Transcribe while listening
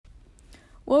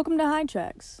Welcome to High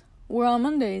Tracks, where on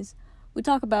Mondays we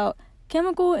talk about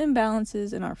chemical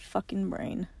imbalances in our fucking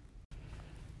brain.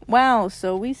 Wow,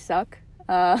 so we suck.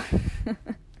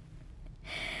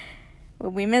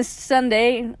 We missed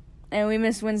Sunday and we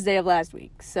missed Wednesday of last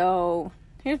week. So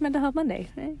here's Mental Health Monday,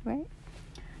 right?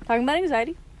 Talking about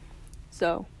anxiety.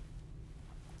 So,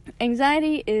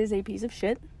 anxiety is a piece of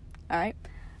shit. Alright?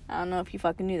 I don't know if you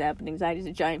fucking knew that, but anxiety is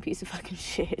a giant piece of fucking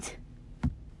shit.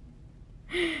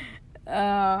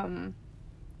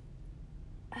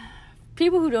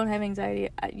 People who don't have anxiety,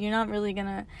 you're not really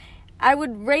gonna... I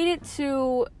would rate it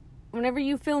to whenever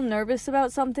you feel nervous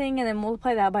about something and then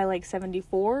multiply that by like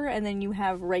 74 and then you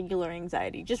have regular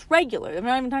anxiety. Just regular. I'm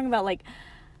not even talking about like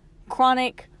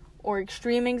chronic or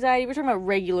extreme anxiety. We're talking about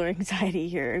regular anxiety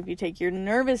here. If you take your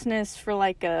nervousness for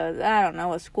like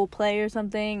a school play or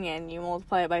something and you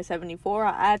multiply it by 74,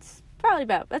 that's probably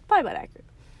about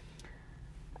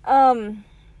accurate.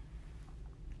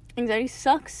 Anxiety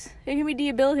sucks. It can be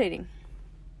debilitating.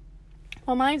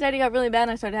 Well, my anxiety got really bad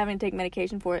and I started having to take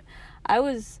medication for it. I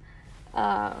wasn't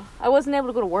able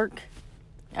to go to work.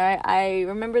 Alright, I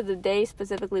remember the day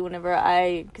specifically because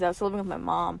I was still living with my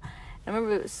mom. I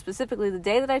remember specifically the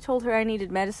day that I told her I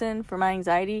needed medicine for my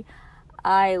anxiety.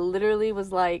 I literally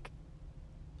was like,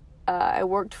 I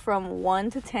worked from 1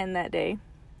 to 10 that day.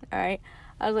 Alright,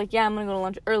 I was like, yeah, I'm gonna go to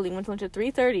lunch early. Went to lunch at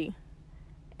 3:30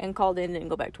 and called in and didn't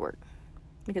go back to work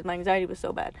because my anxiety was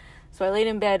so bad. So I laid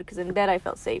in bed because in bed I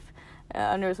felt safe.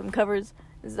 Under some covers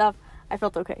and stuff, I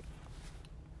felt okay.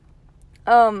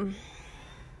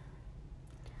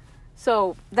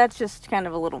 So that's just kind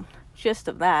of a little gist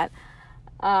of that.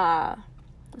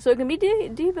 So it can be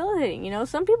debilitating, you know.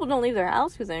 Some people don't leave their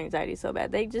house because their anxiety is so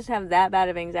bad. They just have that bad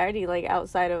of anxiety, like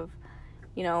outside of,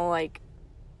 you know, like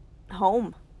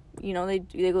home. You know, they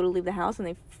go to leave the house and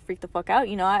they freak the fuck out.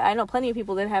 You know, I know plenty of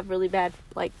people that have really bad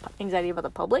like anxiety about the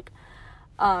public,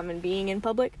 and being in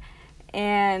public.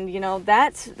 And, you know,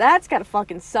 that's gotta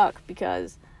fucking suck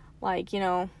because, like, you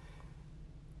know,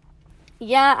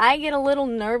 yeah, I get a little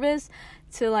nervous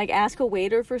to, like, ask a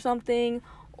waiter for something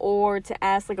or to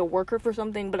ask, like, a worker for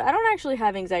something, but I don't actually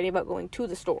have anxiety about going to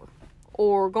the store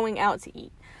or going out to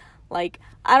eat. Like,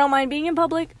 I don't mind being in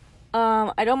public.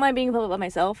 I don't mind being in public by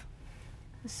myself.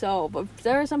 So, but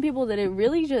there are some people that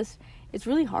it's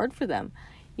really hard for them.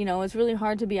 You know, it's really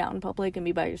hard to be out in public and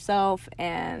be by yourself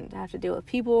and have to deal with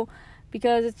people.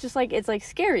 Because it's just like, it's like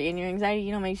scary and your anxiety,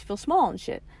 you know, makes you feel small and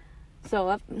shit. So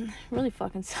that really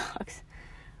fucking sucks.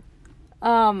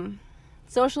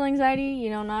 Social anxiety, you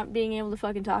know, not being able to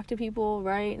fucking talk to people,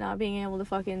 right? Not being able to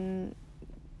fucking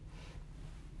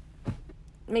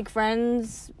make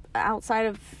friends outside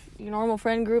of your normal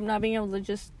friend group. Not being able to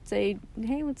just say,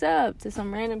 hey, what's up? To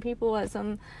some random people at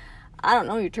some, I don't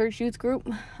know, your church youth group.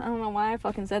 I don't know why I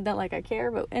fucking said that like I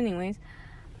care, but anyways.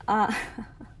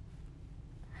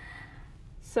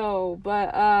 So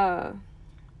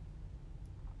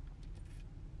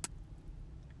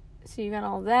you got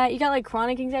all that. You got, like,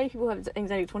 chronic anxiety. People have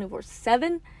anxiety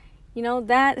 24/7. You know,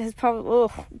 that has probably,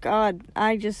 oh, God,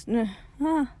 I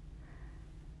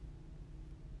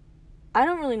don't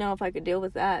really know if I could deal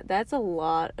with that. That's a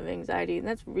lot of anxiety, and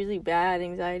that's really bad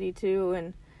anxiety, too,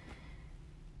 and,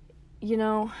 you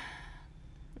know,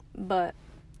 but,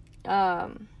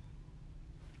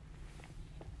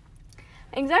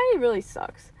 anxiety really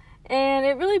sucks, and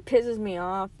it really pisses me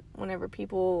off whenever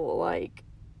people, like,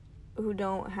 who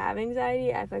don't have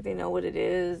anxiety act like they know what it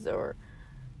is, or,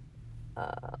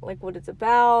 like, what it's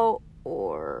about,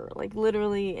 or, like,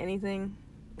 literally anything.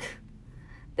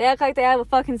 They act like they have a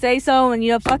fucking say-so, and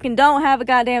you fucking don't have a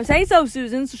goddamn say-so,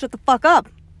 Susan, so shut the fuck up.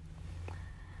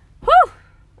 Whew!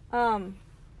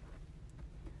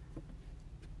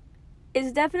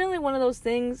 It's definitely one of those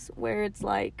things where it's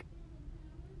like,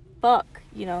 fuck,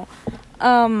 you know.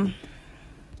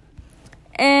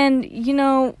 And, you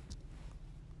know,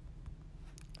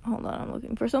 hold on, I'm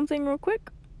looking for something real quick.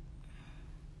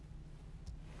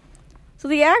 So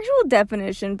the actual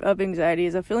definition of anxiety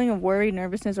is a feeling of worry,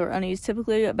 nervousness, or unease,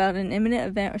 typically about an imminent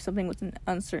event or something with an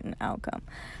uncertain outcome.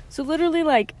 So literally,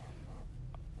 like,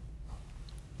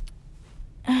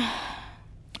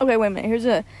 okay, wait a minute, here's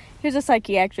a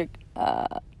psychiatric,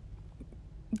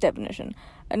 definition.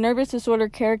 A nervous disorder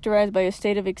characterized by a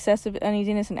state of excessive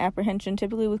uneasiness and apprehension,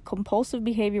 typically with compulsive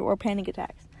behavior or panic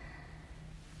attacks.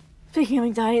 Speaking of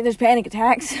anxiety, there's panic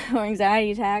attacks or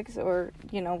anxiety attacks or,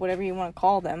 you know, whatever you want to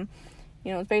call them.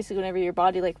 You know, it's basically whenever your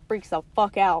body, like, freaks the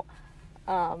fuck out.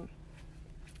 So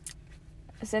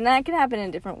that can happen in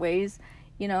different ways.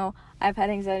 You know, I've had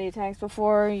anxiety attacks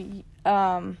before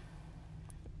because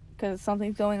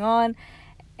something's going on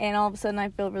and all of a sudden I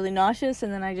feel really nauseous,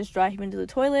 and then I just drive into the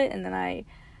toilet, and then I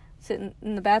sit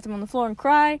in the bathroom on the floor and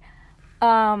cry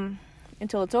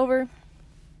until it's over.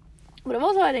 But I've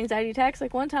also had anxiety attacks.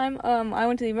 Like one time, I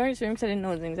went to the emergency room because I didn't know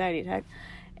it was an anxiety attack.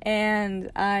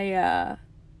 And I,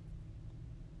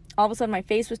 all of a sudden my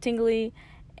face was tingly,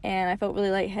 and I felt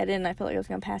really lightheaded, and I felt like I was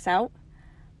going to pass out.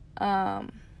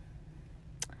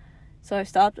 So I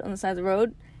stopped on the side of the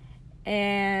road,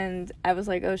 and I was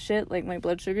like, oh shit, like my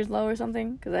blood sugar's low or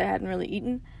something, because I hadn't really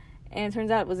eaten. And it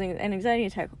turns out it was an anxiety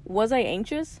attack. Was I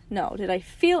anxious? No. Did I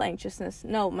feel anxiousness?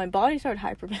 No. My body started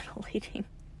hyperventilating.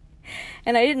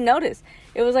 And I didn't notice.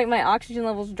 It was like my oxygen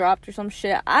levels dropped or some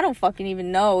shit. I don't fucking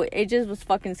even know. It just was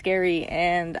fucking scary.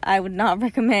 And I would not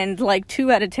recommend, like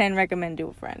 2 out of 10 recommend to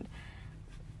a friend.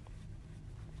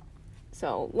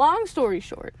 So, long story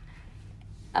short.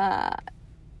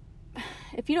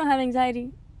 If you don't have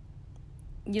anxiety,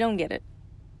 you don't get it.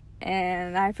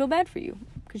 And I feel bad for you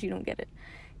because you don't get it.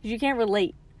 Because you can't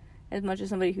relate as much as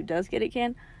somebody who does get it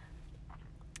can.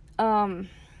 And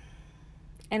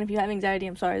if you have anxiety,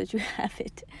 I'm sorry that you have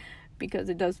it, because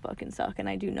it does fucking suck, and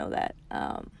I do know that.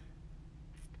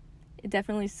 It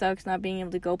definitely sucks not being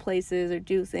able to go places or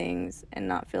do things and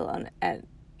not feel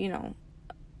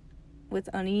with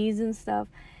unease and stuff.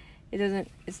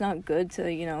 It's not good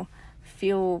to,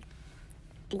 feel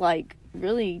like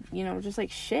really, just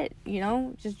like shit,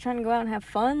 just trying to go out and have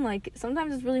fun. Like,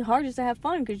 sometimes it's really hard just to have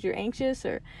fun because you're anxious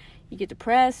or you get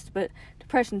depressed, but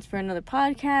depression's for another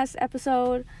podcast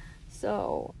episode.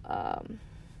 So,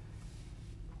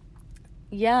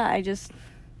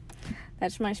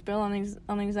 that's my spill on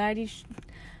anxiety.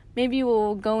 Maybe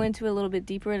we'll go into it a little bit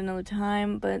deeper at another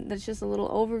time, but that's just a little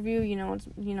overview. It's,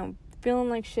 feeling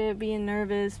like shit, being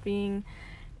nervous, being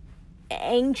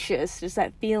anxious, just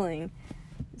that feeling.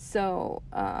 So,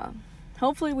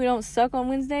 hopefully we don't suck on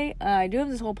Wednesday. I do have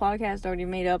this whole podcast already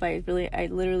made up. I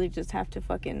literally just have to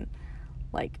fucking,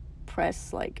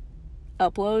 press,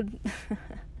 upload.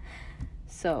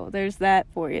 So, there's that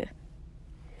for you.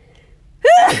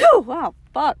 Wow,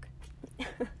 fuck.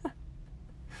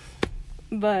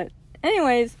 But,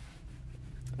 anyways,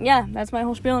 yeah, that's my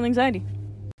whole spiel on anxiety.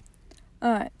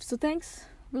 Alright, so thanks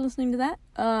for listening to that.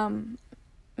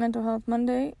 Mental Health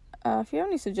Monday. If you have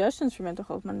any suggestions for Mental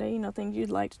Health Monday, things you'd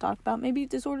like to talk about, maybe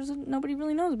disorders that nobody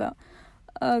really knows about,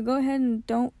 go ahead and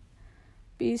don't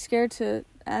be scared to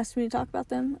ask me to talk about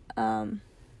them.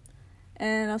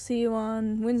 And I'll see you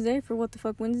on Wednesday for What the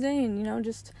Fuck Wednesday. And,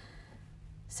 just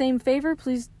same favor,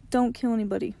 please don't kill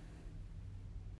anybody.